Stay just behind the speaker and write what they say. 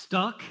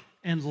Stuck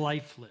and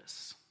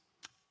lifeless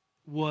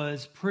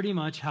was pretty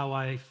much how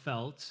I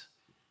felt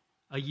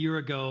a year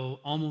ago,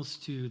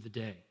 almost to the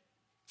day.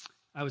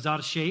 I was out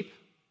of shape,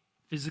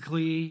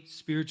 physically,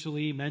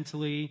 spiritually,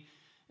 mentally,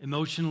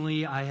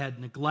 emotionally. I had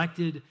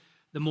neglected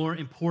the more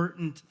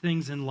important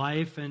things in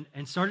life and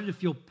started to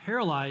feel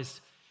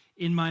paralyzed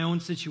in my own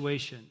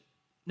situation.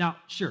 Now,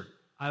 sure,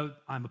 I'm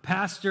a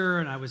pastor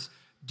and I was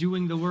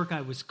doing the work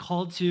I was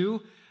called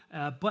to,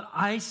 but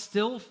I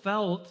still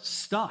felt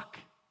stuck.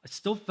 I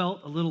still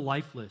felt a little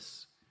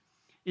lifeless.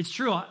 It's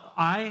true,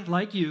 I,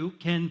 like you,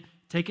 can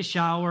take a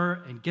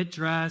shower and get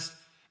dressed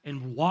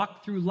and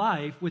walk through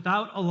life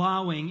without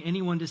allowing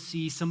anyone to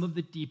see some of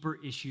the deeper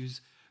issues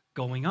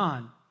going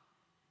on.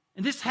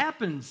 And this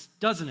happens,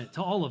 doesn't it,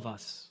 to all of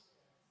us?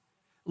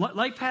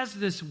 Life has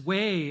this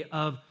way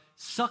of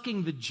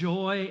sucking the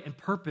joy and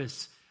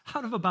purpose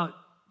out of about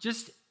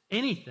just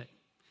anything.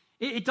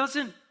 It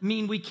doesn't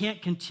mean we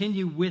can't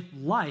continue with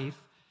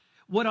life.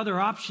 What other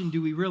option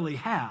do we really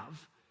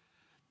have?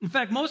 In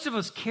fact, most of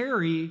us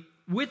carry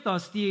with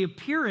us the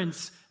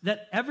appearance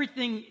that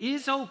everything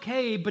is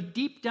okay, but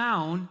deep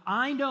down,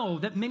 I know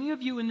that many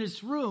of you in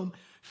this room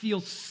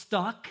feel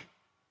stuck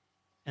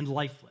and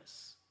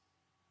lifeless.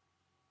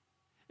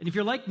 And if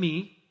you're like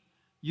me,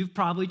 you've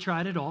probably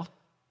tried it all,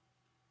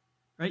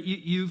 right?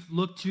 You've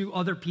looked to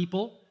other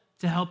people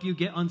to help you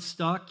get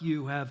unstuck.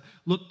 You have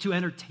looked to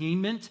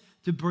entertainment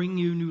to bring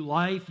you new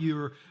life.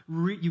 You've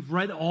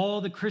read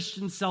all the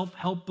Christian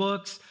self-help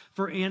books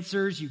for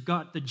answers. You've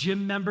got the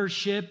gym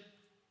membership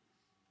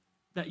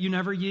that you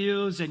never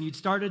use, and you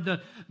started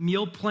the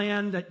meal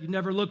plan that you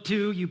never looked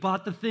to. You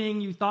bought the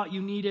thing you thought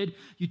you needed.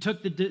 You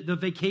took the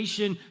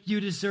vacation you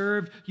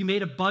deserved. You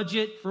made a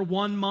budget for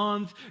 1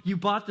 month. You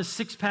bought the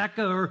six-pack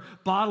or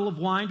bottle of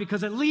wine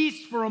because at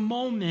least for a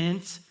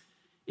moment,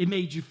 it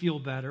made you feel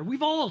better.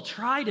 We've all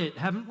tried it,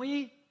 haven't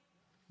we?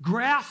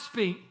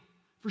 Grasping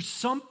for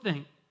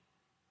something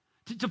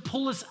to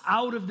pull us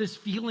out of this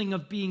feeling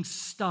of being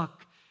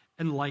stuck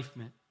and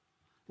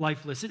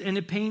lifeless. And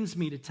it pains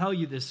me to tell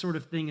you this sort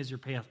of thing as your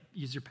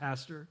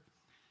pastor.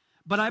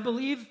 But I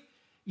believe,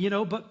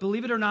 but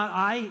believe it or not,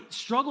 I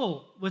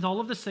struggle with all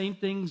of the same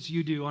things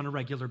you do on a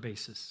regular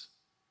basis.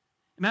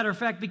 Matter of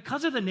fact,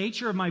 because of the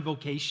nature of my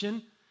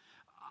vocation,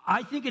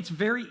 I think it's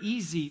very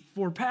easy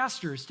for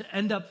pastors to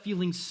end up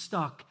feeling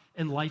stuck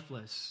and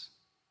lifeless.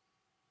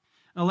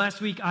 Now,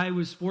 last week, I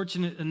was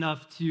fortunate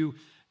enough to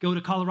go to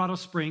Colorado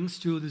Springs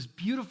to this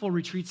beautiful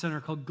retreat center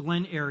called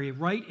Glen Eyrie,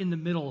 right in the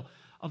middle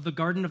of the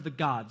Garden of the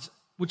Gods,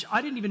 which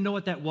I didn't even know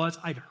what that was.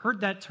 I'd heard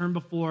that term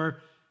before.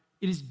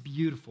 It is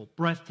beautiful,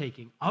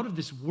 breathtaking, out of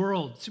this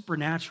world,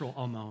 supernatural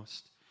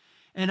almost.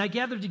 And I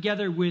gathered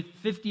together with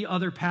 50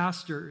 other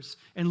pastors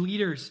and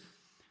leaders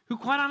who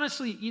quite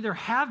honestly either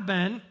have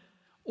been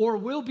or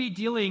will be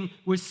dealing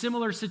with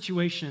similar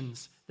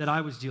situations that I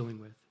was dealing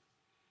with.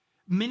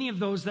 Many of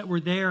those that were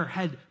there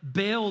had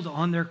bailed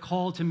on their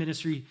call to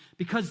ministry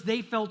because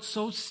they felt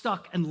so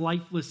stuck and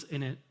lifeless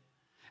in it.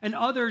 And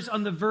others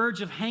on the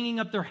verge of hanging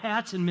up their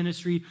hats in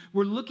ministry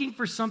were looking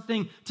for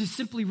something to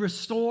simply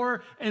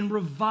restore and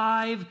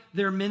revive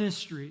their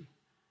ministry.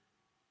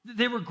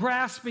 They were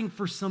grasping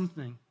for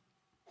something.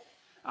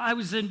 I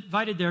was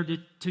invited there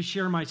to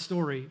share my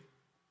story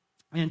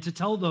and to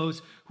tell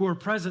those who are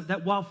present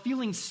that while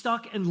feeling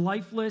stuck and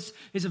lifeless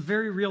is a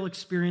very real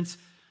experience,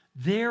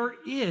 there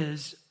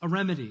is a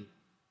remedy.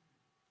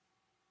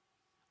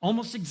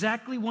 Almost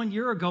exactly 1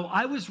 year ago,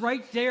 I was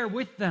right there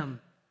with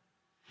them.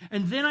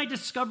 And then I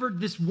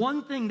discovered this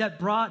one thing that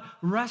brought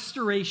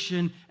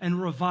restoration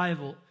and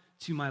revival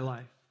to my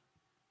life.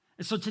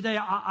 And so today,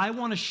 I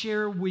want to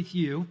share with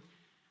you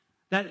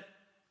that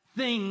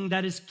thing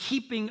that is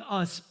keeping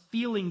us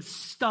feeling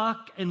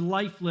stuck and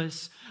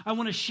lifeless. I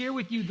want to share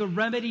with you the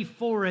remedy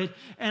for it,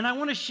 and I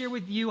want to share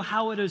with you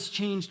how it has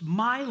changed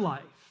my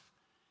life,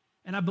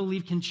 and I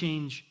believe can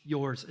change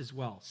yours as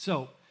well.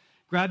 So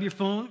grab your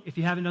phone if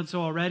you haven't done so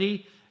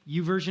already.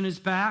 YouVersion is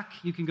back.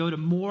 You can go to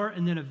more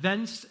and then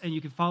events, and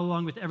you can follow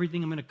along with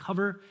everything I'm going to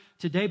cover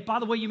today. By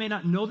the way, you may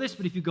not know this,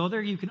 but if you go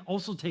there, you can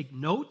also take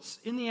notes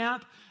in the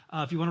app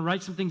if you want to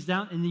write some things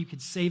down, and then you can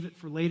save it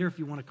for later if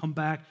you want to come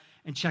back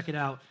and check it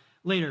out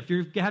later. If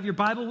you have your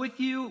Bible with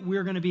you,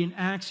 we're going to be in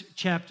Acts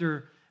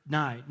chapter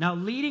 9. Now,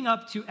 leading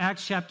up to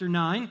Acts chapter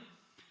 9,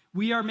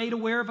 we are made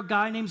aware of a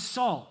guy named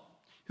Saul,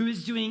 who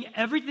is doing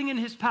everything in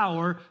his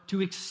power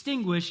to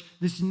extinguish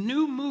this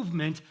new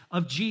movement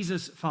of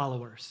Jesus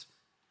followers.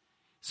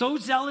 So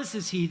zealous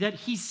is he that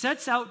he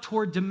sets out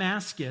toward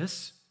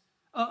Damascus,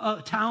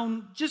 a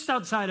town just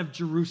outside of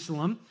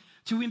Jerusalem,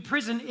 to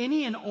imprison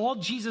any and all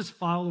Jesus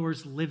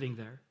followers living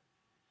there.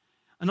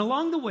 And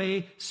along the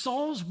way,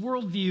 Saul's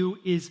worldview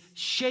is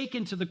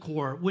shaken to the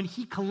core when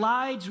he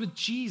collides with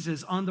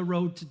Jesus on the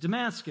road to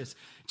Damascus.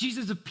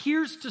 Jesus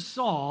appears to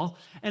Saul,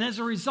 and as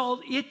a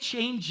result, it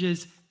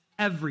changes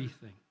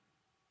everything.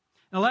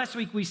 Now, last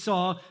week we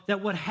saw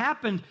that what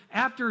happened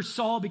after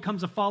Saul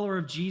becomes a follower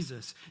of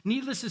Jesus,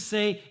 needless to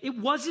say, it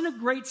wasn't a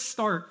great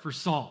start for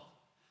Saul.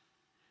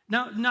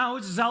 Now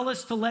it's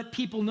zealous to let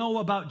people know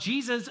about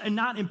Jesus and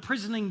not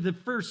imprisoning the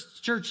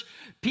first church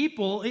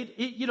people.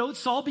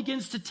 Saul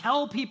begins to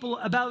tell people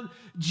about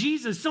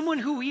Jesus, someone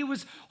who he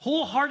was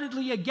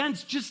wholeheartedly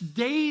against just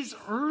days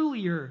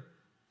earlier.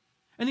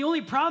 And the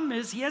only problem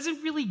is he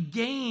hasn't really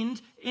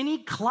gained any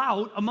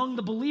clout among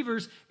the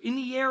believers in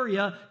the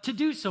area to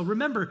do so.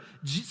 Remember,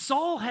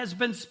 Saul has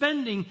been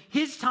spending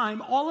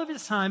all of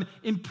his time,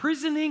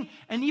 imprisoning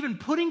and even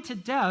putting to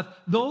death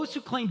those who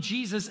claim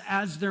Jesus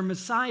as their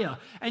Messiah.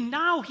 And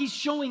now he's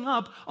showing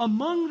up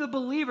among the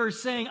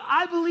believers saying,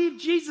 I believe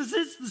Jesus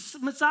is the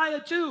Messiah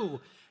too.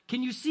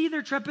 Can you see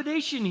their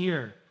trepidation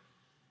here?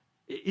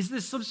 Is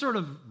this some sort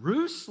of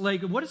ruse?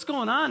 Like, what is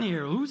going on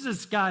here? Who's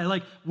this guy?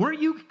 Like,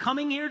 weren't you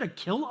coming here to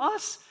kill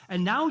us?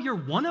 And now you're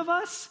one of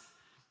us?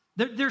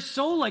 They're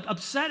so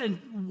upset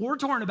and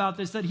war-torn about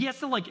this that he has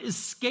to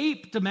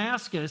escape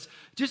Damascus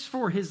just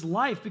for his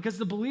life because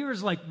the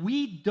believers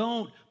we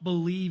don't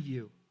believe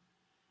you.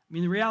 I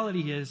mean, the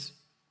reality is,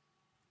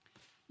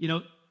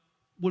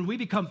 when we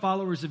become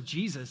followers of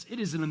Jesus, it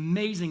is an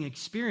amazing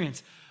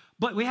experience.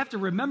 But we have to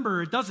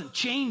remember it doesn't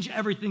change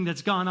everything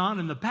that's gone on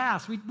in the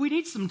past. We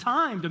need some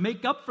time to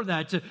make up for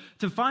that,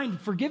 to find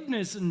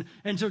forgiveness and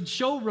to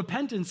show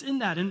repentance in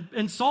that.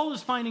 And Saul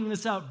is finding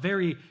this out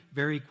very,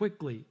 very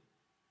quickly.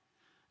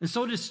 And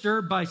so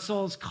disturbed by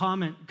Saul's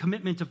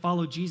commitment to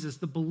follow Jesus,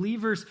 the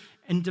believers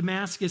in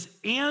Damascus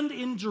and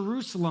in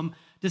Jerusalem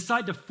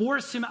decide to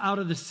force him out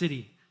of the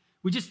city.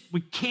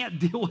 We can't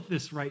deal with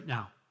this right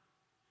now.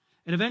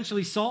 And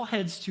eventually Saul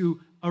heads to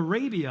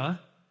Arabia,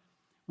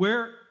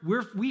 where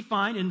we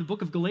find in the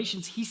book of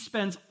Galatians, he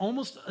spends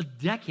almost a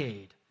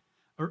decade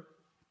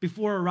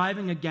before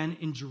arriving again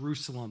in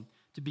Jerusalem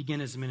to begin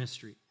his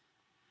ministry.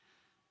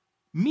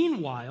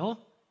 Meanwhile,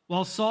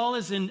 while Saul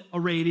is in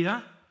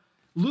Arabia,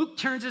 Luke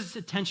turns his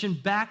attention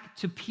back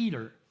to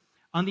Peter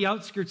on the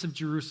outskirts of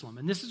Jerusalem.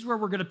 And this is where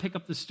we're going to pick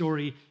up the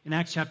story in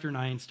Acts chapter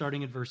 9,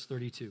 starting at verse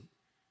 32.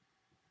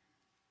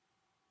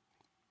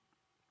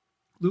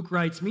 Luke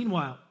writes,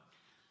 Meanwhile,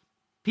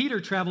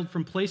 Peter traveled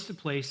from place to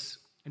place,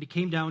 and he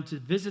came down to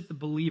visit the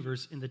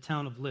believers in the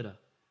town of Lydda.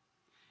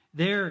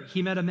 There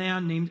he met a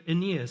man named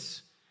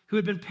Aeneas, who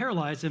had been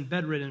paralyzed and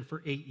bedridden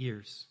for 8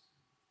 years.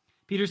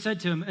 Peter said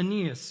to him,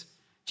 Aeneas,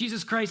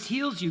 Jesus Christ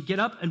heals you.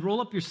 Get up and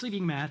roll up your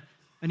sleeping mat.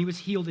 And he was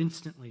healed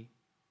instantly.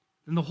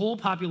 Then the whole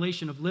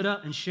population of Lydda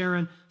and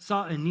Sharon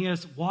saw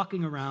Aeneas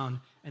walking around,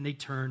 and they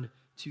turned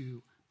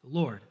to the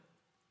Lord.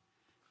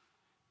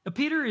 Now,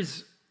 Peter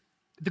is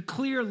the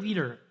clear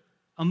leader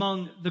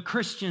among the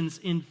Christians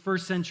in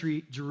first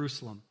century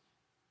Jerusalem,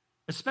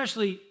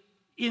 especially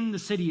in the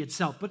city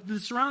itself, but the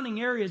surrounding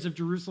areas of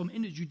Jerusalem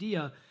into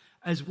Judea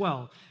as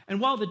well.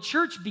 And while the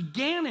church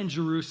began in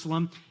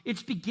Jerusalem,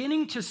 it's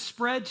beginning to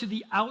spread to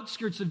the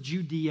outskirts of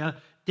Judea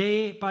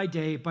day by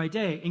day by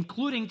day,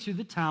 including to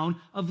the town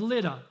of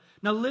Lydda.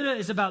 Now, Lydda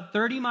is about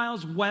 30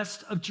 miles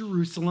west of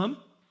Jerusalem,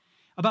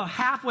 about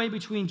halfway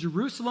between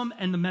Jerusalem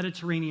and the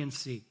Mediterranean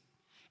Sea.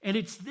 And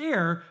it's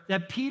there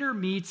that Peter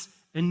meets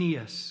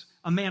Aeneas,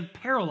 a man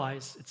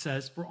paralyzed, it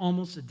says, for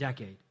almost a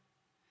decade.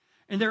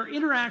 And their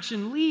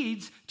interaction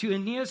leads to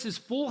Aeneas'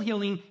 full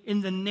healing in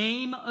the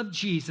name of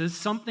Jesus,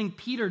 something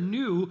Peter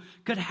knew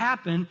could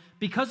happen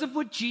because of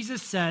what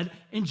Jesus said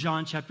in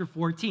John chapter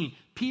 14.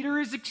 Peter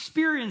is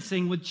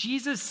experiencing what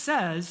Jesus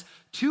says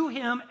to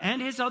him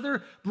and his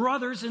other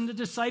brothers and the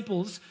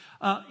disciples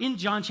in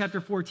John chapter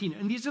 14.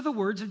 And these are the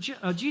words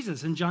of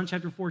Jesus in John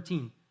chapter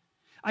 14.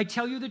 I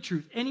tell you the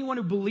truth, anyone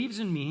who believes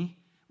in me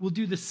will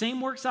do the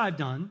same works I've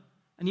done,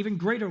 and even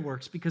greater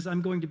works, because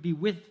I'm going to be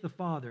with the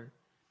Father.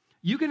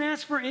 You can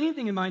ask for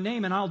anything in my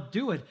name, and I'll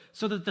do it,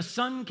 so that the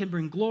Son can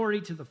bring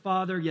glory to the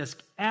Father. Yes,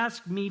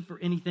 ask me for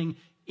anything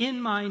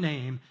in my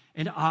name,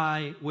 and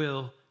I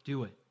will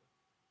do it.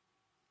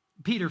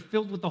 Peter,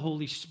 filled with the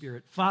Holy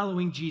Spirit,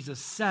 following Jesus,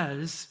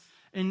 says,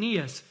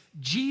 Aeneas,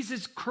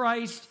 Jesus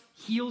Christ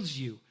heals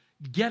you.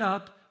 Get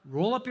up,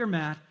 roll up your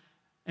mat,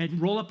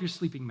 and roll up your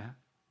sleeping mat.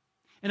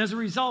 And as a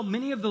result,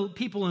 many of the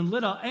people in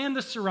Lydda and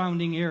the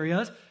surrounding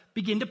areas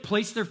begin to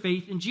place their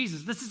faith in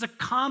Jesus. This is a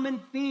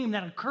common theme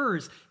that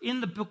occurs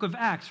in the book of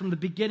Acts from the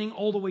beginning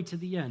all the way to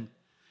the end.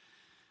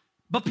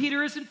 But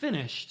Peter isn't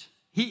finished.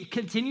 He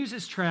continues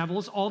his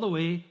travels all the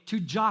way to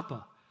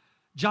Joppa.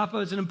 Joppa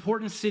is an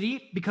important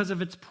city because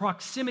of its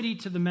proximity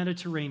to the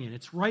Mediterranean.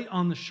 It's right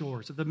on the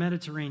shores of the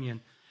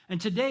Mediterranean.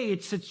 And today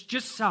it sits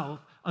just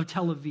south of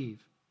Tel Aviv.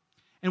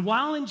 And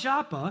while in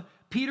Joppa,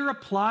 Peter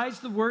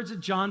applies the words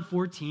of John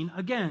 14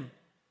 again.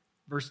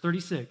 Verse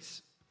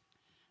 36.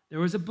 There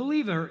was a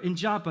believer in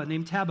Joppa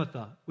named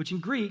Tabitha, which in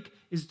Greek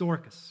is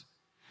Dorcas.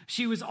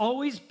 She was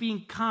always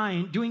being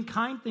kind, doing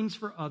kind things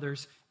for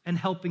others and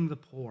helping the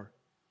poor.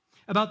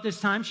 About this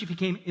time, she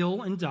became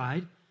ill and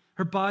died.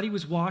 Her body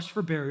was washed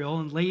for burial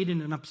and laid in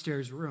an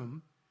upstairs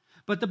room.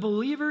 But the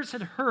believers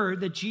had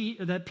heard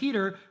that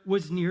Peter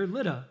was near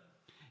Lydda.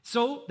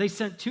 So they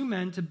sent 2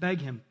 men to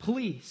beg him,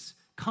 please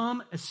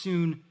come as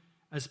soon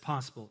as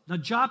possible. Now,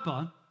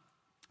 Joppa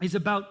is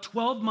about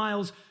 12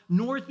 miles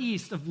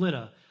northeast of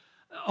Lydda,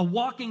 a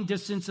walking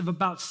distance of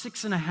about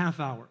 6.5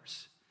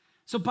 hours.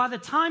 So by the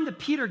time that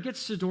Peter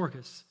gets to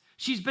Dorcas,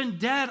 she's been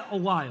dead a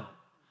while.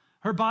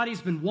 Her body's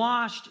been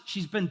washed.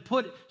 She's been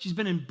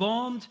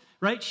embalmed,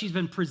 right? She's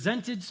been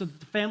presented so that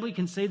the family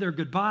can say their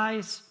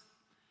goodbyes.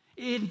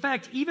 In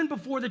fact, even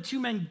before the two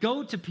men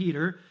go to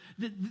Peter,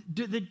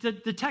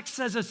 the text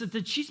says us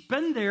that she's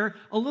been there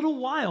a little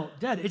while,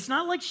 dead. It's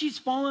not like she's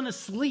fallen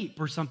asleep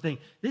or something.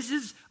 This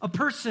is a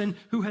person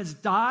who has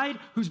died,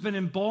 who's been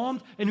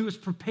embalmed, and who is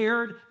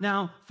prepared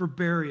now for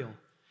burial.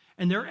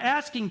 And they're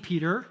asking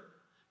Peter,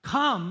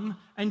 come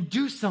and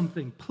do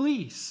something,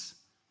 please.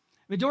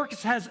 I mean,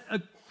 Dorcas has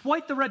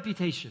quite the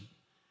reputation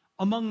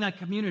among that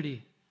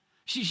community.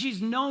 She's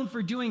known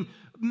for doing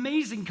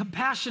amazing,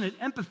 compassionate,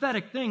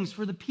 empathetic things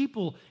for the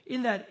people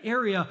in that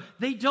area.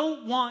 They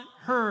don't want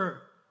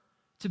her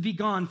to be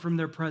gone from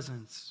their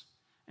presence.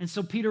 And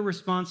so Peter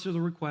responds to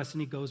the request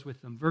and he goes with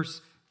them.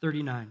 Verse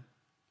 39.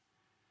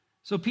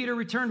 So Peter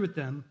returned with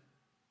them,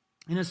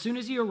 and as soon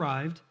as he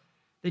arrived,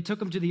 they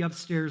took him to the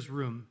upstairs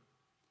room.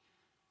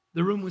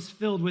 The room was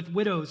filled with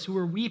widows who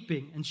were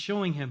weeping and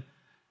showing him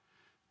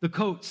the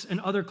coats and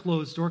other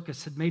clothes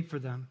Dorcas had made for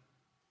them.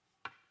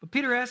 But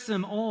Peter asked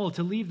them all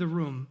to leave the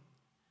room.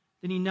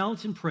 Then he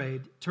knelt and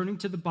prayed. Turning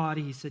to the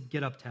body, he said,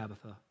 "Get up,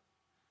 Tabitha."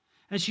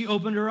 And she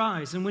opened her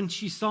eyes, and when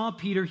she saw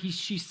Peter,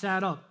 she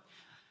sat up.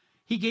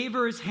 He gave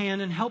her his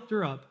hand and helped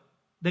her up.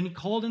 Then he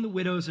called in the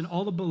widows and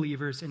all the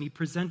believers, and he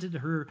presented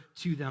her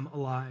to them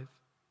alive.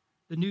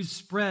 The news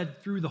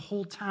spread through the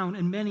whole town,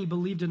 and many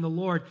believed in the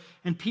Lord.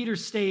 And Peter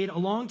stayed a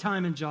long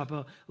time in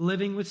Joppa,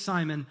 living with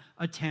Simon,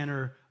 a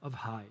tanner of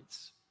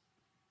hides.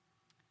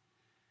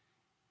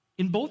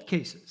 In both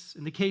cases,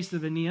 in the case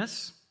of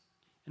Aeneas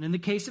and in the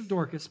case of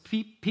Dorcas,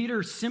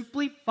 Peter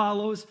simply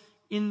follows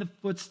in the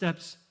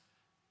footsteps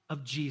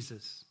of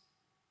Jesus.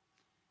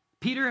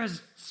 Peter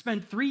has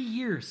spent 3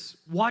 years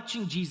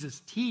watching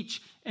Jesus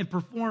teach and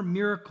perform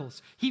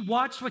miracles. He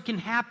watched what can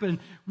happen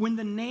when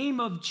the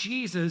name of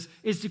Jesus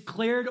is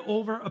declared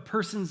over a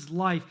person's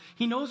life.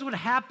 He knows what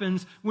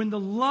happens when the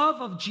love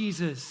of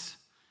Jesus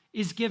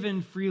is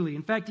given freely.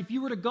 In fact, if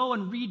you were to go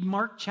and read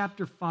Mark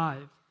chapter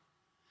 5,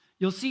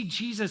 you'll see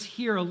Jesus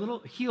heal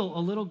a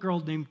little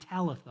girl named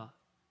Talitha.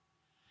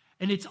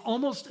 And it's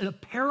almost a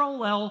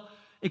parallel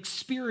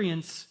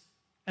experience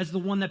as the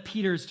one that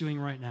Peter is doing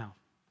right now.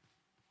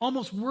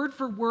 Almost word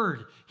for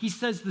word, he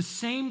says the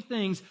same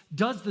things,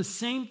 does the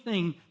same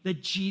thing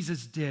that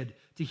Jesus did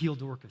to heal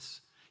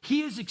Dorcas.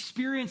 He is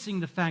experiencing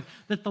the fact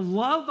that the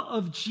love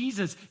of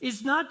Jesus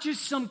is not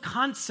just some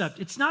concept.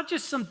 It's not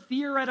just some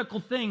theoretical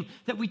thing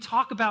that we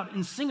talk about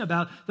and sing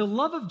about. The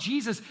love of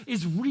Jesus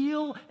is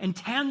real and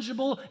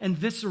tangible and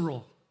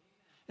visceral.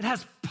 It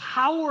has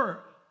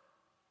power.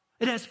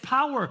 It has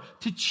power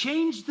to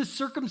change the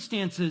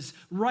circumstances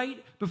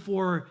right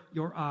before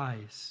your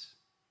eyes.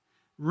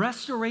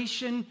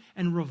 Restoration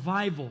and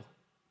revival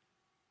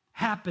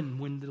happen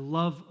when the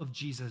love of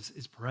Jesus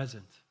is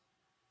present.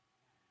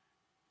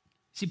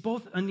 See,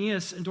 both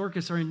Aeneas and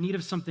Dorcas are in need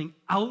of something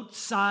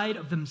outside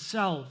of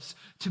themselves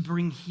to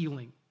bring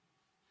healing.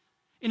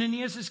 In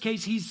Aeneas'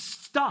 case, he's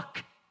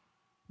stuck,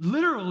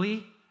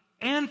 literally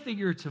and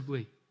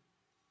figuratively.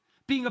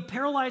 Being a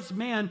paralyzed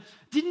man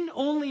didn't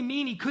only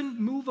mean he couldn't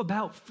move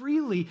about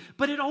freely,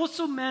 but it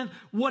also meant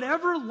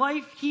whatever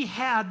life he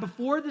had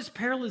before this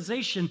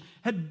paralyzation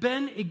had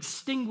been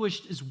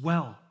extinguished as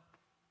well.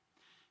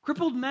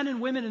 Crippled men and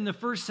women in the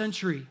first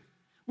century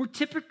were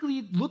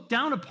typically looked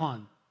down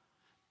upon,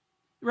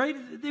 right?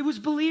 It was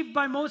believed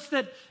by most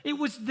that it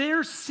was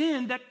their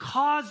sin that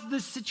caused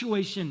this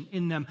situation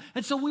in them.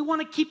 And so we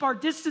want to keep our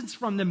distance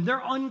from them.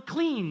 They're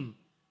unclean.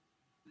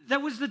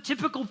 That was the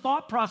typical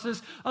thought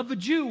process of a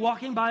Jew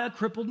walking by a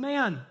crippled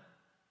man.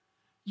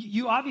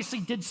 You obviously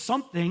did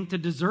something to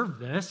deserve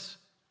this.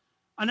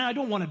 And I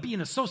don't want to be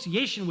in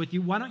association with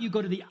you. Why don't you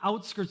go to the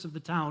outskirts of the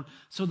town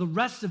so the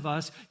rest of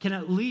us can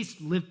at least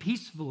live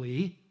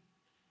peacefully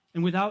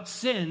and without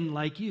sin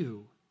like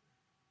you?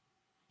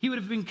 He would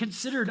have been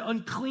considered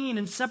unclean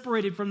and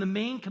separated from the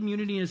main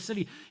community in the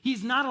city.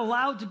 He's not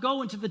allowed to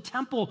go into the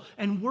temple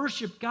and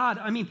worship God.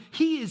 I mean,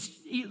 he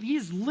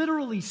is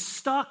literally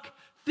stuck,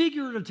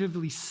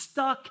 figuratively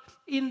stuck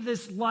in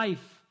this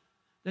life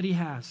that he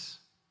has.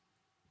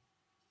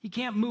 He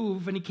can't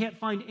move and he can't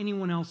find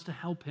anyone else to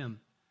help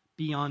him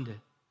beyond it.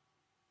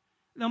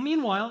 Now,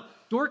 meanwhile,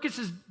 Dorcas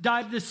has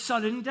died this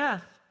sudden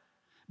death.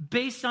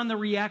 Based on the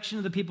reaction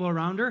of the people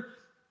around her,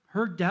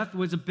 her death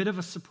was a bit of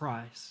a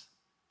surprise.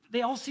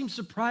 They all seem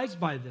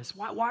surprised by this.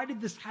 Why did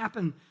this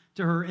happen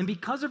to her? And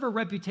because of her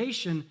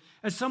reputation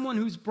as someone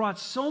who's brought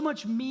so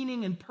much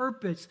meaning and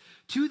purpose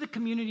to the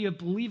community of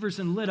believers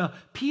in Lydda,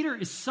 Peter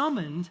is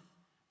summoned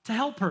to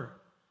help her.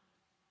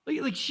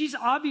 Like she's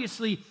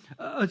obviously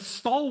a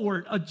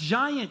stalwart, a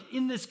giant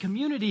in this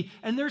community,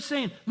 and they're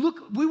saying,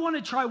 look, we want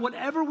to try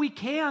whatever we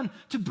can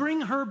to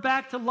bring her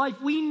back to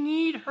life. We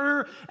need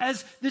her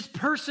as this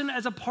person,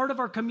 as a part of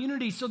our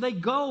community. So they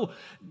go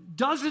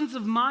dozens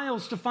of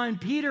miles to find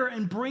Peter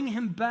and bring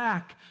him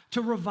back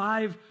to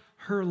revive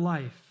her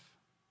life.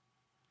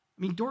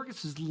 I mean,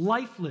 Dorcas is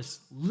lifeless,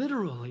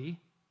 literally,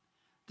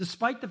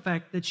 despite the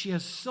fact that she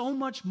has so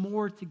much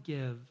more to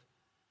give,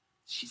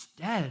 she's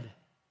dead.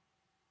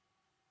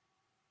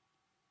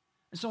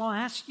 And so I'll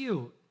ask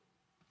you,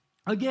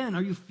 again,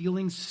 are you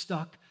feeling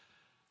stuck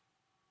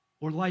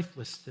or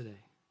lifeless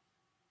today?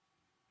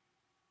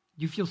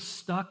 You feel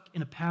stuck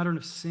in a pattern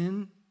of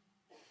sin?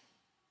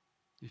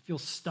 You feel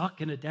stuck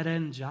in a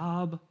dead-end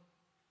job?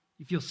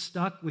 You feel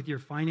stuck with your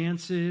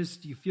finances?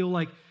 Do you feel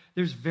like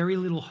there's very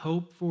little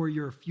hope for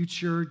your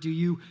future? Do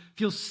you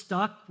feel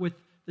stuck with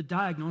the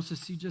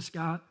diagnosis you just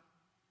got?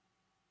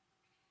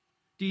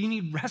 Do you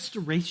need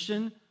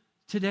restoration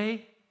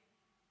today?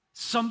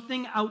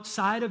 Something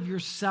outside of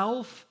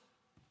yourself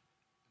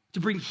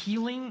to bring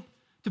healing,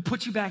 to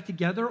put you back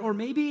together? Or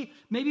maybe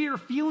you're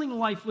feeling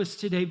lifeless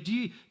today.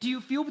 Do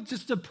you feel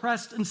just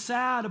depressed and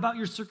sad about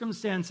your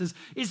circumstances?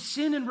 Is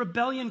sin and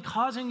rebellion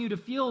causing you to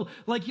feel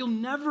like you'll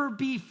never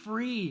be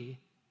free?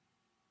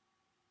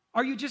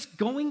 Are you just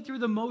going through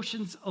the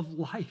motions of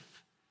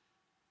life,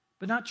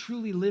 but not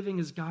truly living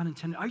as God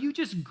intended? Are you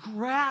just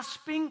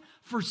grasping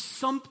for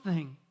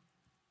something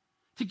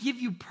to give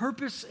you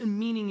purpose and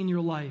meaning in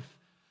your life?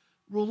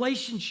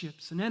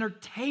 Relationships and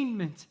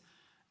entertainment,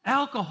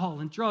 alcohol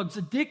and drugs,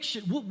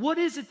 addiction. What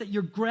is it that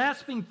you're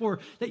grasping for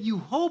that you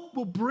hope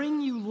will bring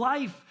you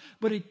life,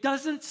 but it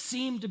doesn't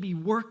seem to be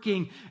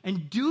working?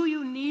 And do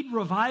you need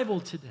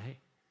revival today?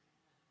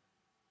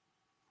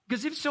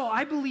 Because if so,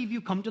 I believe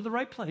you come to the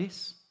right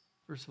place,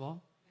 first of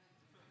all.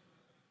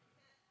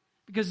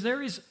 Because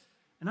there is,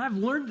 and I've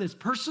learned this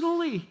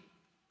personally,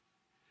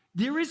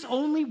 there is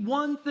only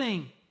one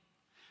thing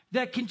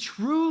that can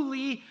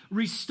truly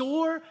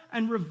restore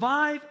and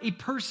revive a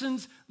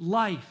person's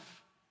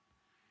life: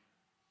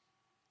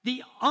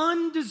 the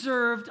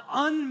undeserved,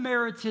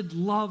 unmerited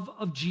love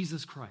of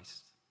Jesus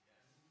Christ.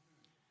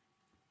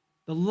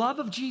 The love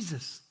of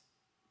Jesus,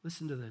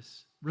 listen to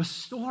this,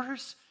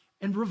 restores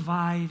and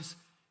revives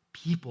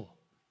people.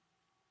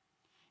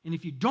 And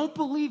if you don't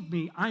believe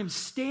me, I am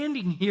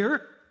standing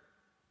here,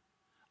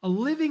 a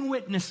living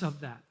witness of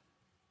that.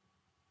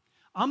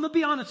 I'm going to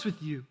be honest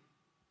with you.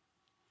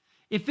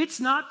 If it's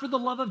not for the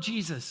love of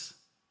Jesus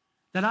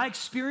that I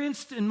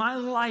experienced in my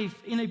life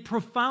in a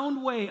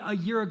profound way a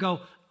year ago,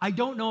 I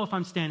don't know if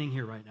I'm standing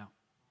here right now.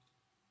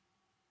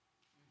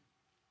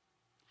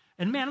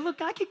 And man,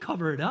 look, I can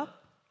cover it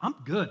up. I'm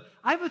good.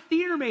 I have a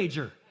theater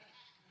major.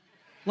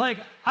 Like,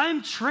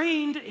 I'm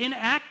trained in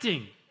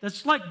acting.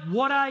 That's like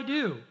what I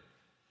do.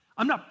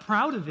 I'm not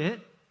proud of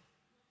it.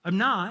 I'm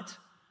not.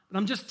 But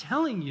I'm just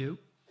telling you,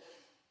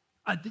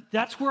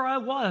 that's where I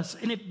was.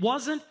 And it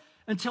wasn't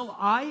until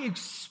I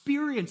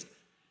experienced,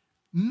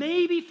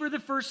 maybe for the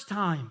first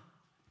time,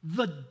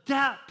 the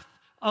depth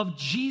of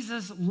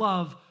Jesus'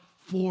 love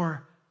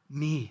for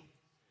me.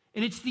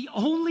 And it's the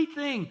only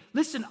thing.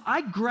 Listen,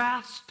 I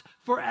grasped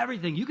for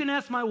everything. You can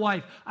ask my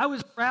wife. I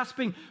was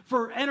grasping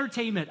for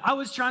entertainment. I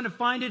was trying to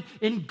find it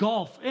in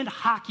golf and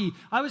hockey.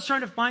 I was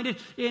trying to find it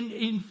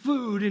in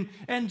food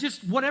and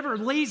just whatever,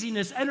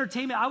 laziness,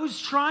 entertainment. I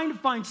was trying to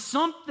find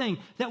something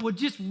that would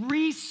just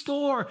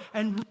restore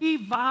and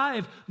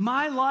revive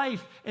my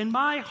life and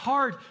my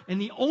heart. And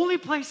the only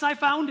place I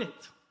found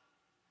it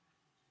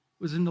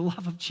was in the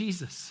love of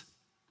Jesus.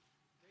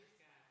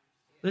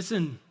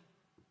 Listen,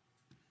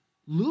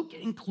 Luke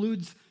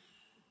includes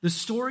the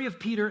story of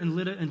Peter and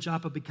Lydda and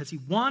Joppa because he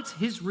wants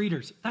his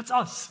readers, that's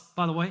us,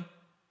 by the way,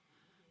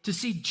 to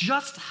see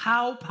just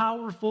how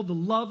powerful the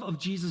love of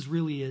Jesus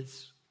really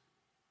is.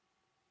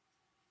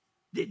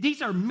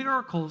 These are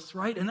miracles,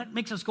 right? And that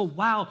makes us go,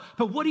 wow.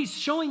 But what he's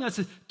showing us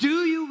is,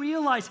 do you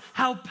realize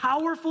how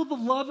powerful the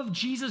love of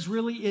Jesus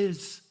really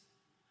is?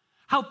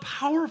 How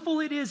powerful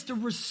it is to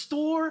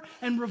restore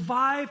and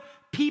revive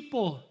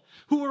people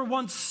who were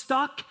once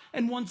stuck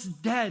and once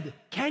dead.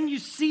 Can you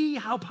see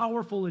how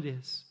powerful it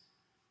is?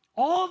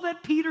 All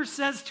that Peter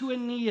says to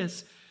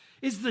Aeneas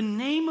is the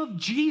name of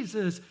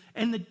Jesus,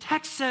 and the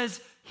text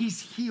says he's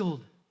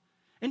healed.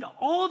 And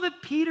all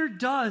that Peter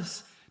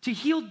does to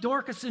heal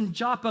Dorcas and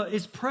Joppa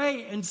is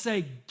pray and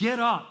say, get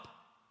up.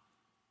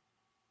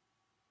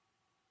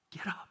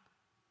 Get up.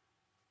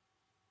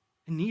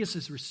 Aeneas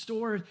is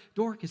restored,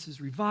 Dorcas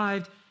is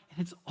revived, and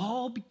it's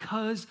all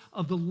because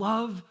of the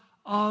love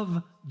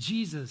of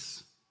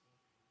Jesus.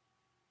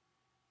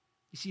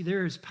 You see,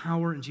 there is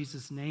power in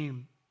Jesus'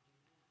 name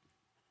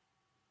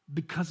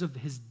because of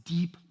his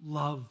deep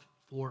love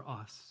for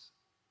us.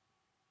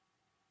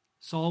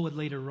 Saul would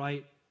later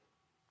write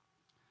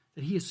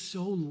that he is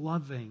so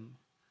loving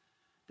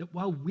that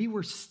while we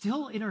were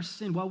still in our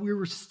sin, while we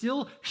were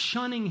still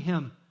shunning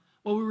him,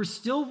 while we were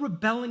still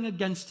rebelling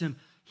against him,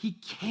 he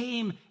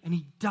came and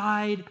he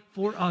died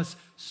for us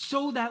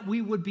so that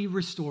we would be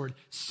restored,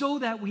 so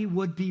that we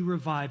would be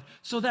revived,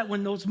 so that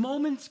when those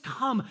moments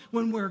come,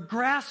 when we're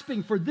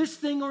grasping for this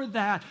thing or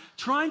that,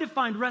 trying to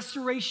find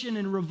restoration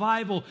and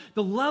revival,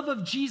 the love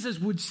of Jesus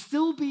would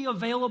still be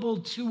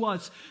available to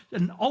us.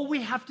 And all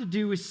we have to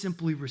do is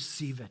simply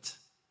receive it.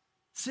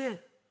 That's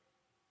it.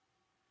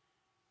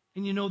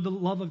 And you know, the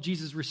love of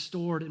Jesus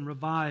restored and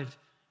revived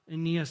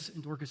Aeneas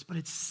and Dorcas, but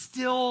it's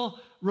still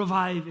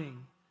reviving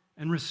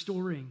and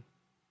restoring.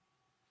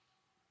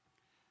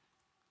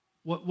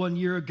 One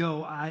year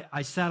ago,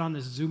 I sat on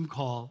this Zoom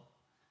call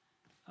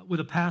with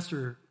a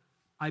pastor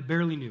I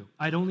barely knew.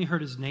 I'd only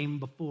heard his name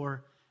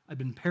before. I'd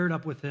been paired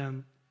up with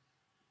him.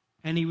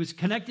 And he was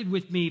connected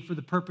with me for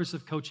the purpose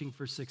of coaching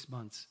for 6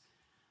 months.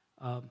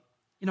 The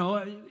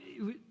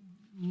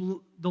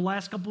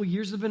last couple of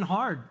years have been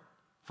hard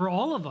for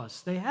all of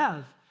us. They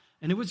have.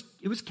 And it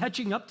was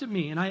catching up to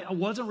me, and I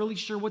wasn't really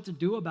sure what to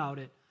do about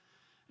it.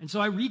 And so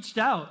I reached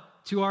out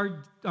to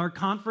our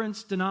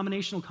conference,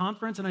 denominational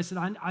conference, and I said,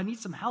 I need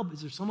some help.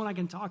 Is there someone I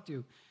can talk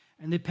to?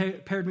 And they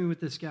paired me with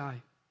this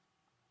guy.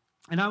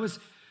 And I was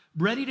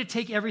ready to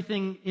take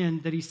everything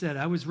in that he said.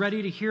 I was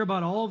ready to hear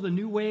about all the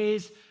new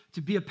ways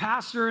to be a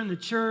pastor in the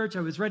church.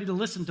 I was ready to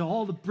listen to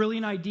all the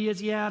brilliant ideas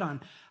he had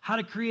on how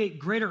to create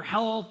greater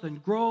health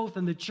and growth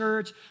in the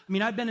church. I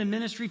mean, I've been in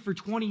ministry for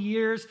 20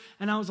 years,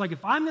 and I was like,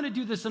 if I'm going to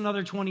do this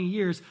another 20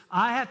 years,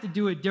 I have to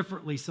do it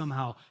differently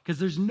somehow, because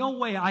there's no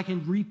way I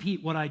can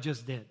repeat what I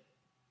just did.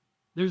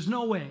 There's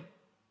no way.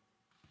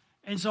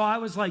 And so I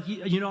was like,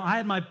 I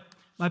had my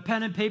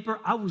pen and paper.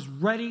 I was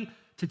ready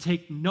to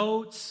take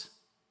notes.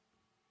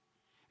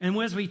 And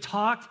as we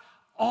talked,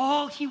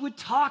 all he would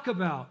talk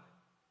about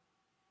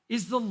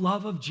is the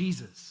love of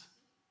Jesus.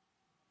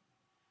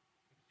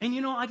 And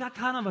I got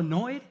kind of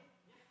annoyed.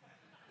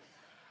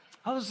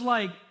 I was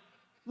like,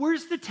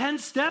 where's the 10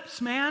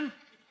 steps, man?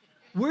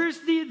 Where's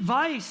the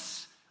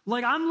advice?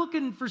 Like, I'm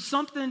looking for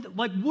something,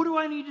 like, what do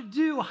I need to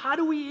do? How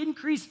do we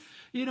increase,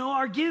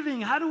 our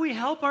giving? How do we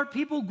help our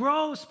people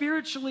grow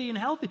spiritually and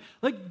healthy?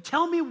 Like,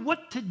 tell me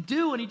what to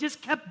do. And he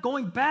just kept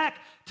going back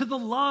to the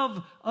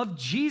love of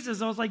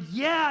Jesus. I was like,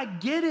 yeah, I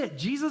get it.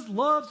 Jesus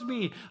loves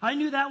me. I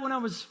knew that when I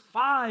was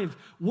 5.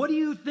 What do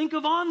you think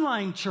of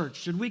online church?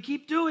 Should we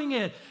keep doing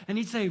it? And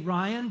he'd say,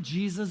 Ryan,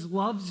 Jesus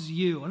loves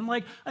you. And I'm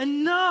like,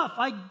 enough.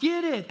 I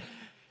get it.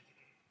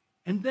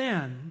 And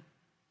then,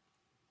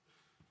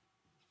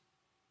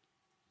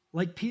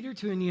 like Peter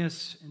to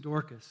Aeneas and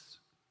Dorcas,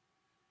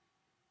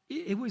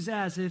 it was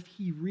as if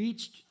he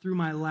reached through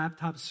my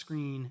laptop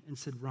screen and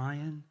said,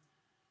 Ryan,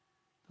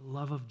 the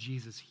love of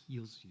Jesus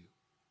heals you.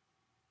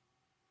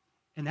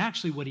 And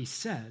actually what he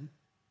said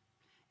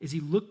is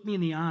he looked me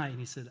in the eye and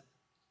he said,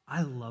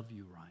 I love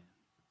you,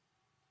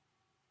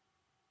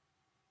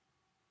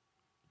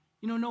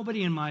 Ryan.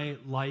 Nobody in my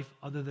life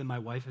other than my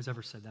wife has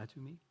ever said that to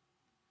me.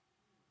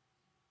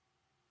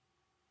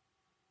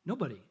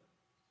 Nobody.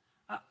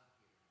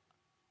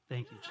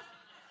 Thank you.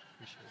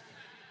 Appreciate it.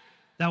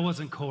 That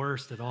wasn't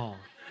coerced at all.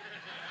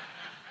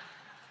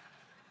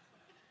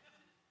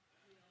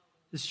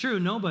 It's true,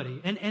 nobody.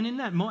 And in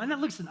that moment,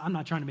 and listen, I'm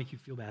not trying to make you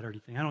feel bad or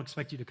anything. I don't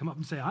expect you to come up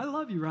and say, I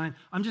love you, Ryan.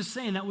 I'm just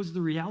saying that was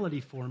the reality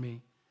for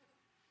me.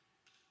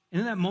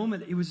 And in that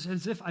moment, it was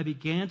as if I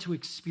began to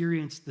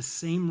experience the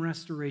same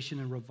restoration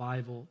and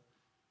revival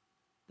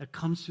that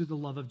comes through the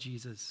love of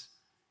Jesus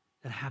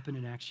that happened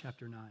in Acts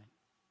chapter 9.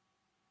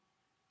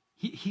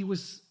 He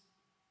was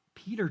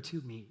Peter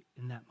to me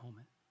in that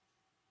moment.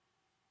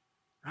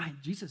 Right?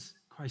 Jesus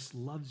Christ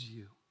loves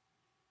you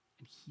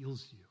and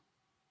heals you.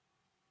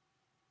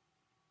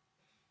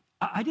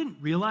 I didn't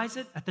realize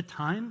it at the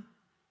time,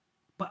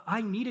 but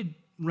I needed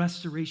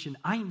restoration.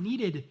 I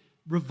needed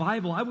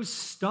revival. I was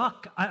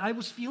stuck. I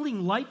was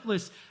feeling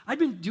lifeless. I'd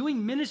been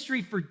doing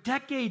ministry for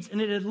decades,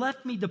 and it had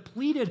left me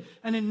depleted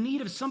and in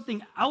need of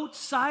something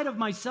outside of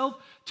myself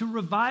to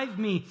revive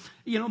me.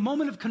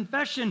 Moment of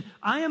confession,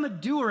 I am a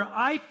doer.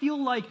 I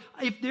feel like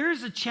if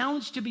there's a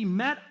challenge to be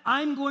met,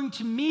 I'm going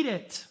to meet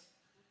it.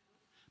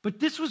 But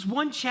this was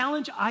one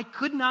challenge I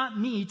could not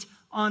meet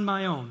on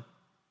my own.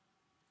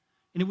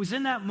 And it was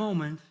in that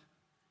moment,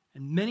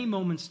 and many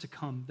moments to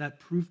come, that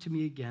proved to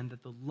me again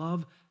that the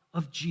love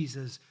of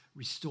Jesus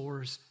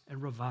restores and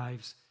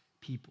revives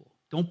people.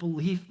 Don't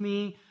believe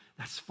me?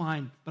 That's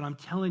fine. But I'm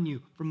telling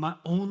you, from my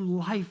own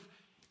life,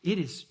 it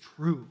is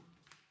true.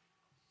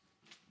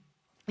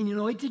 And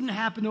it didn't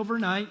happen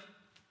overnight.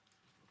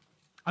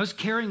 I was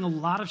carrying a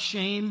lot of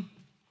shame,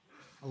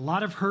 a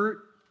lot of hurt.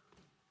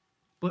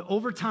 But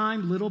over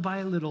time, little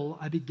by little,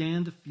 I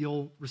began to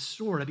feel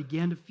restored. I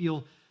began to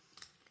feel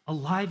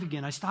alive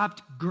again. I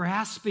stopped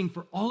grasping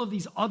for all of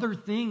these other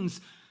things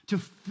to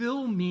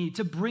fill me,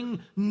 to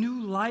bring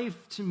new life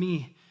to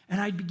me.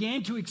 And I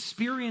began to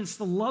experience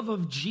the love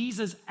of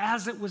Jesus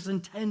as it was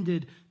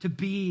intended to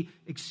be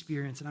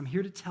experienced. And I'm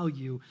here to tell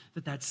you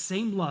that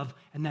same love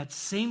and that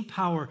same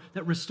power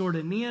that restored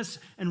Aeneas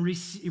and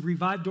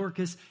revived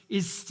Dorcas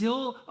is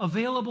still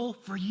available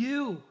for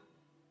you.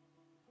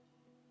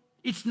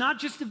 It's not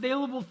just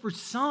available for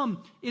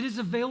some, it is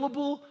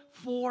available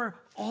for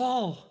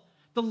all.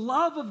 The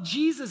love of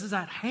Jesus is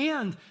at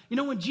hand.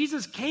 When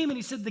Jesus came and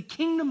he said, the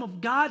kingdom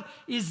of God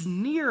is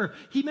near,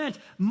 he meant,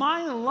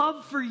 my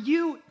love for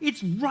you,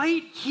 it's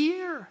right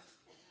here.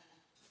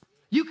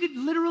 You could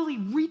literally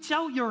reach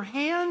out your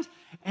hand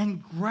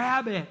and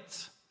grab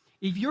it.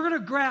 If you're going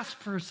to grasp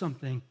for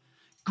something,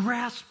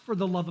 grasp for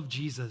the love of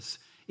Jesus.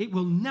 It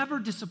will never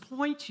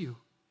disappoint you.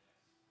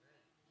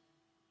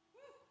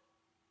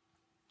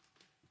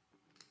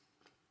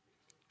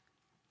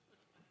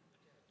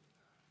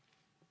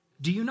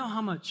 Do you know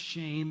how much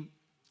shame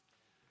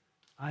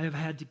I have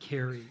had to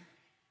carry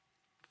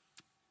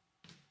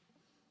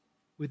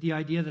with the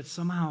idea that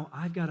somehow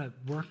I've got to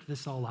work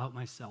this all out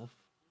myself.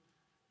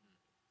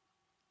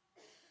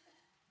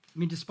 I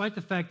mean, despite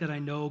the fact that I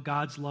know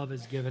God's love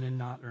is given and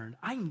not earned,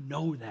 I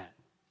know that.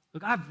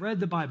 Look, I've read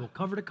the Bible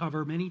cover to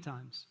cover many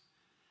times.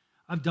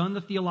 I've done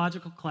the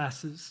theological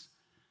classes.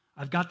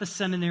 I've got the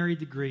seminary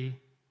degree.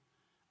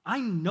 I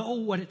know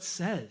what it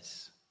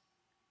says.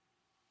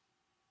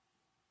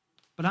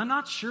 But I'm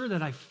not sure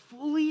that I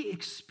fully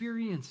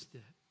experienced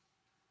it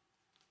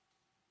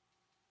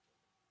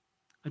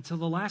until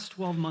the last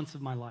 12 months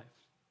of my life.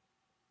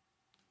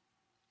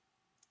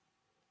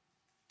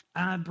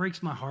 And it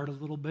breaks my heart a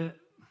little bit.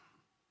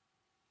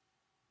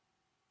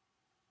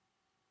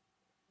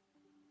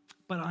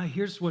 But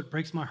here's what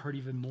breaks my heart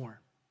even more.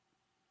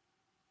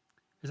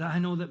 Is I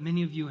know that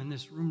many of you in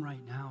this room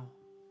right now,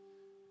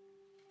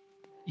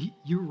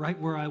 you're right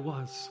where I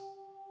was.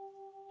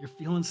 You're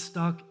feeling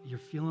stuck. You're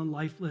feeling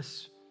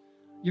lifeless.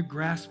 You're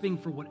grasping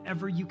for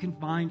whatever you can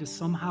find to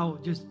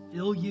somehow just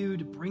fill you,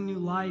 to bring you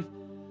life.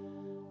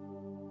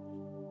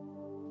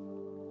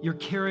 You're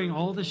carrying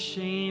all the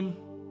shame.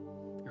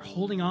 You're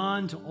holding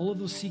on to all of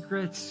those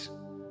secrets.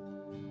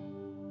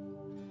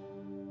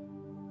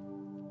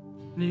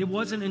 And it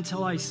wasn't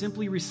until I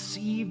simply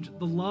received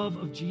the love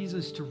of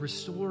Jesus to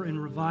restore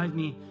and revive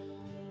me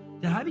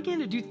that I began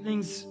to do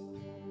things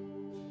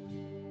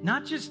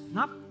not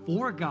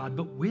for God,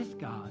 but with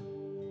God.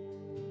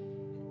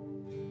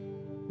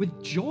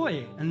 With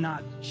joy and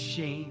not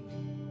shame.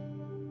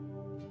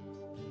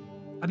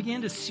 I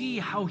began to see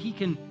how he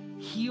can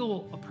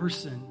heal a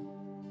person,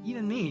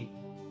 even me,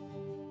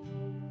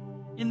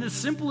 in the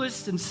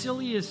simplest and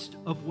silliest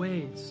of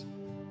ways.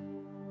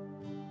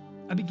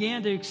 I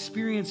began to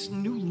experience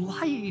new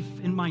life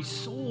in my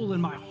soul,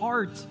 in my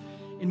heart,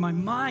 in my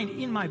mind,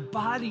 in my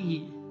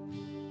body.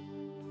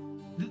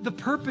 The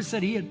purpose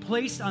that he had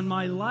placed on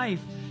my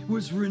life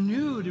was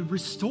renewed and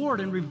restored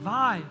and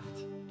revived.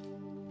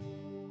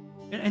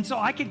 And so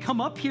I can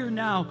come up here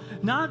now,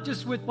 not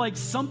just with like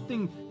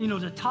something,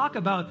 to talk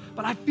about,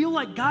 but I feel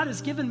like God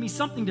has given me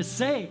something to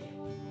say.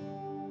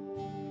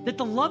 That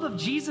the love of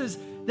Jesus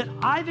that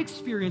I've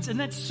experienced and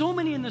that so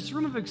many in this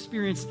room have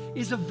experienced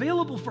is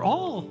available for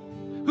all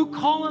who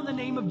call on the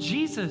name of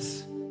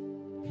Jesus.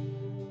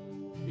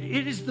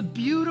 It is the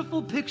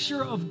beautiful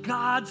picture of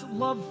God's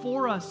love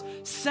for us,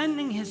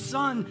 sending his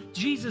son,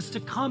 Jesus, to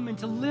come and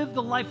to live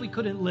the life we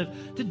couldn't live,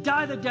 to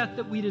die the death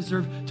that we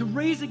deserve, to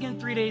raise again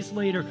 3 days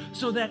later,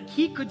 so that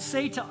he could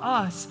say to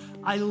us,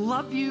 I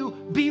love you,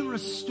 be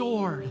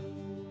restored,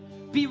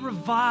 be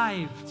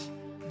revived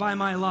by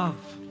my love.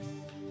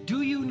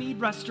 Do you need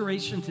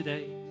restoration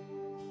today?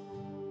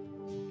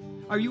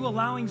 Are you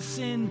allowing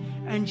sin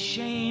and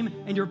shame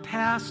and your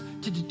past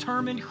to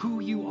determine who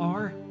you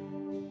are?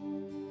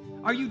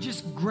 Are you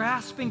just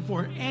grasping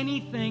for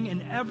anything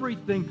and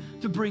everything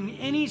to bring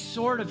any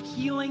sort of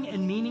healing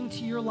and meaning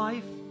to your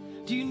life?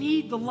 Do you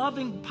need the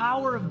loving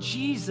power of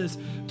Jesus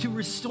to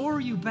restore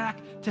you back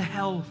to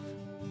health?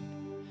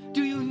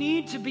 Do you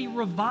need to be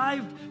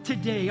revived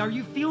today? Are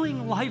you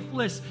feeling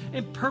lifeless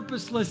and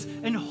purposeless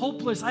and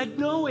hopeless? I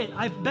know it.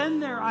 I've been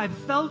there. I've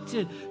felt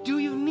it. Do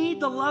you need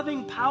the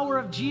loving power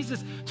of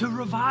Jesus to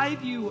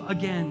revive you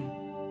again?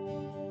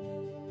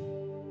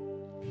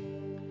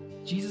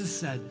 Jesus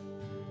said,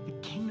 the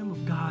kingdom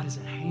of God is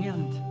at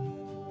hand.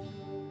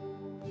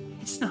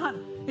 It's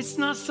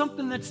not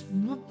something that's,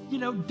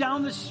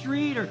 down the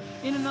street or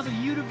in another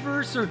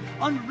universe or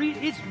unreal.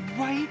 It's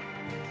right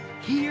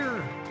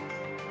here.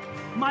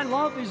 My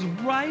love is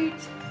right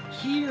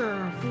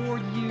here for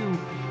you.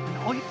 And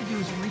all you have to do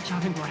is reach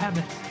out and grab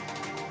it.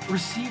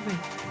 Receive it.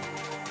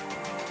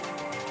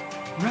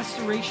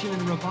 Restoration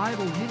and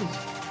revival is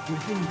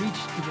within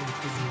reach today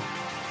for you.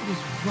 It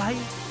is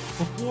right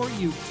before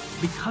you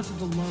because of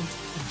the love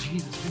of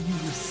Jesus. Will you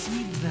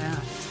receive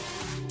that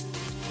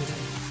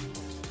today?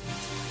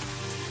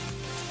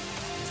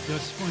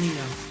 It's funny,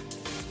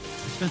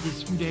 I spent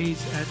these few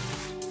days at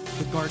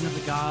the Garden of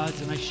the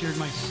Gods, and I shared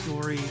my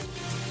story.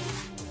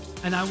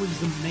 And I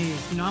was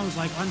amazed. I was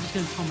like, I'm just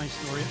going to tell my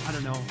story. I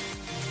don't know.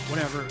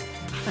 Whatever.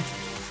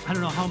 I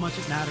don't know how much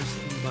it matters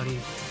to anybody.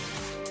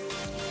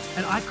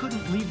 And I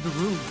couldn't leave the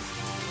room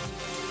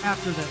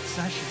after that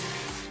session.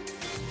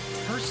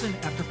 Person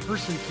after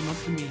person came up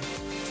to me,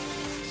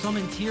 some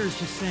in tears,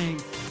 just saying,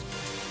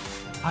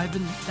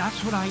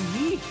 that's what I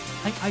need.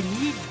 I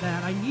need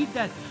that. I need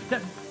that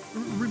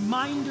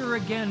reminder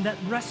again, that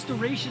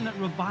restoration, that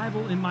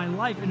revival in my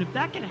life. And if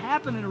that can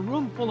happen in a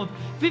room full of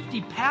 50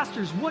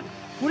 pastors, what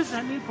does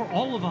that mean for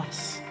all of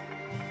us?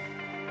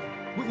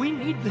 We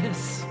need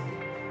this.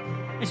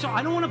 And so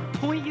I don't want to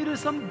point you to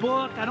some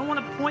book. I don't want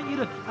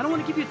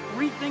to give you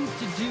 3 things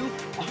to do.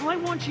 All I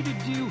want you to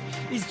do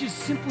is just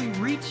simply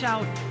reach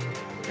out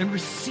and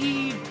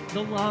receive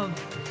the love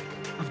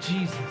of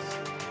Jesus.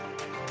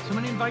 So I'm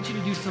going to invite you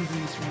to do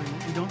something this morning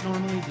that we don't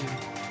normally do.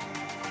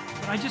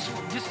 But I just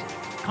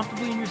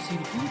comfortably in your seat,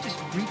 if you would just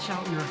reach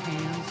out your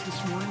hands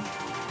this morning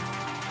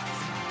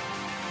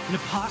in a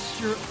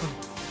posture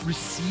of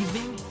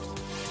receiving.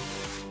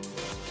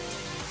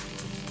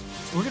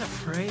 We're going to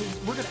pray.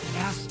 We're going to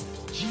ask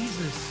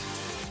Jesus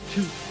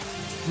to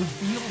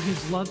reveal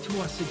his love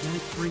to us again,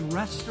 to bring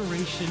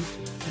restoration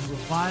and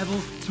revival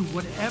to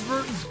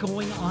whatever is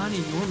going on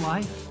in your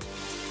life.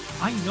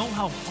 I know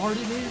how hard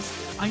it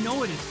is. I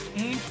know it is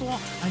painful.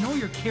 I know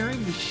you're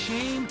carrying the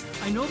shame.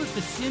 I know that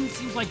the sin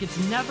seems like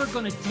it's never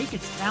going to take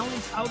its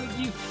talents out of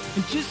you.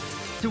 And just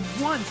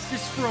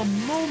for a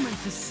moment,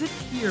 to sit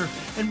here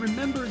and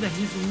remember that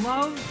his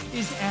love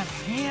is at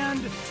hand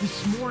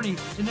this morning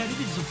and that it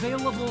is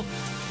available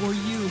for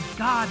you.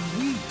 God,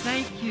 we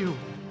thank you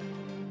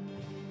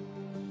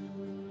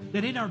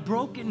that in our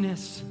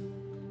brokenness,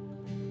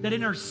 that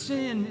in our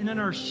sin and in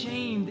our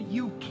shame, that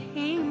you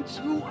came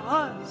to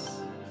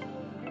us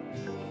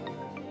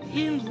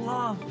in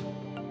love.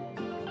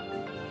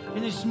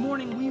 And this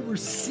morning we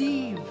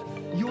receive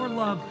your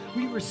love.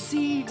 We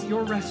receive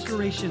your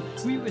restoration.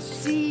 We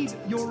receive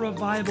your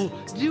revival.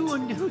 Do a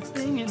new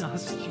thing in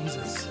us,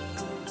 Jesus.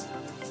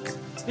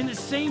 In the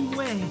same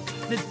way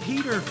that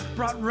Peter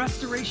brought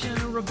restoration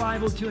and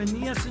revival to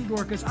Aeneas and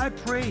Dorcas, I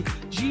pray,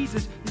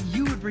 Jesus, that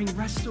you would bring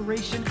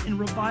restoration and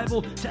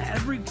revival to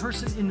every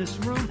person in this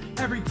room,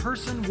 every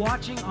person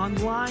watching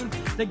online,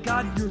 that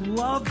God, your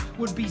love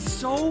would be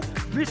so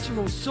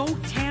visceral, so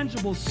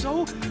tangible,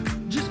 so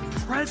just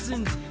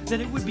present, that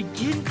it would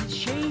begin to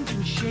change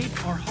and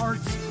shape our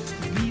hearts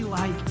to be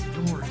like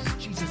yours.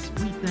 Jesus,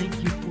 we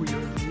thank you for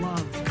your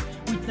love.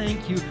 We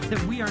thank you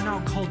that we are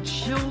now called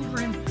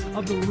children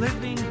of the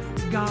living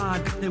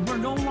God, that we're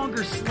no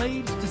longer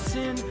slaves to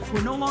sin,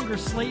 we're no longer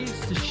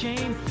slaves to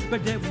shame,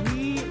 but that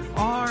we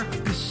are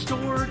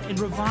restored and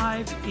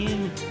revived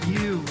in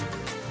you.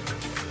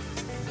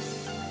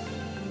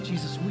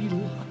 Jesus, we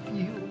love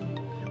you.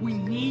 We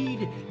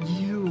need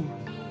you.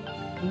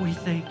 We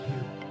thank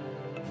you.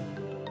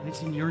 And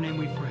it's in your name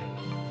we pray.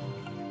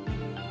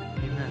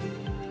 Amen.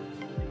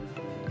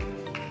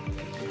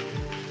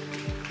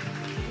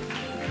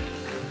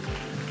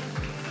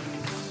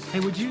 Hey,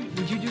 would you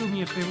do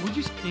me a favor? Would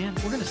you stand?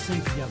 We're going to sing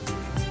together.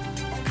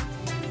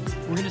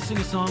 We're going to sing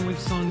a song we've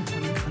sung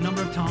a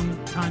number of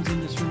times in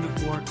this room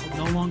before called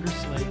No Longer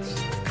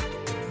Slaves.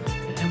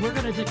 And we're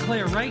going to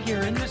declare right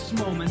here in this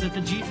moment that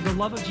the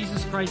love of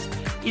Jesus Christ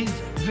is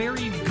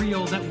very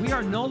real, that we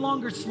are no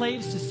longer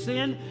slaves to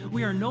sin,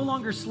 we are no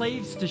longer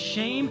slaves to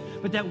shame,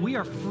 but that we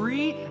are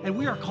free and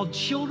we are called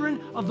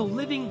children of the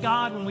living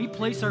God when we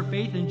place our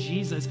faith in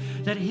Jesus,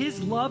 that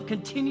his love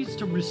continues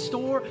to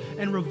restore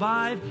and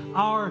revive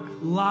our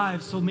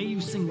lives. So may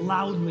you sing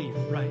loudly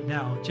right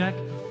now. Jack?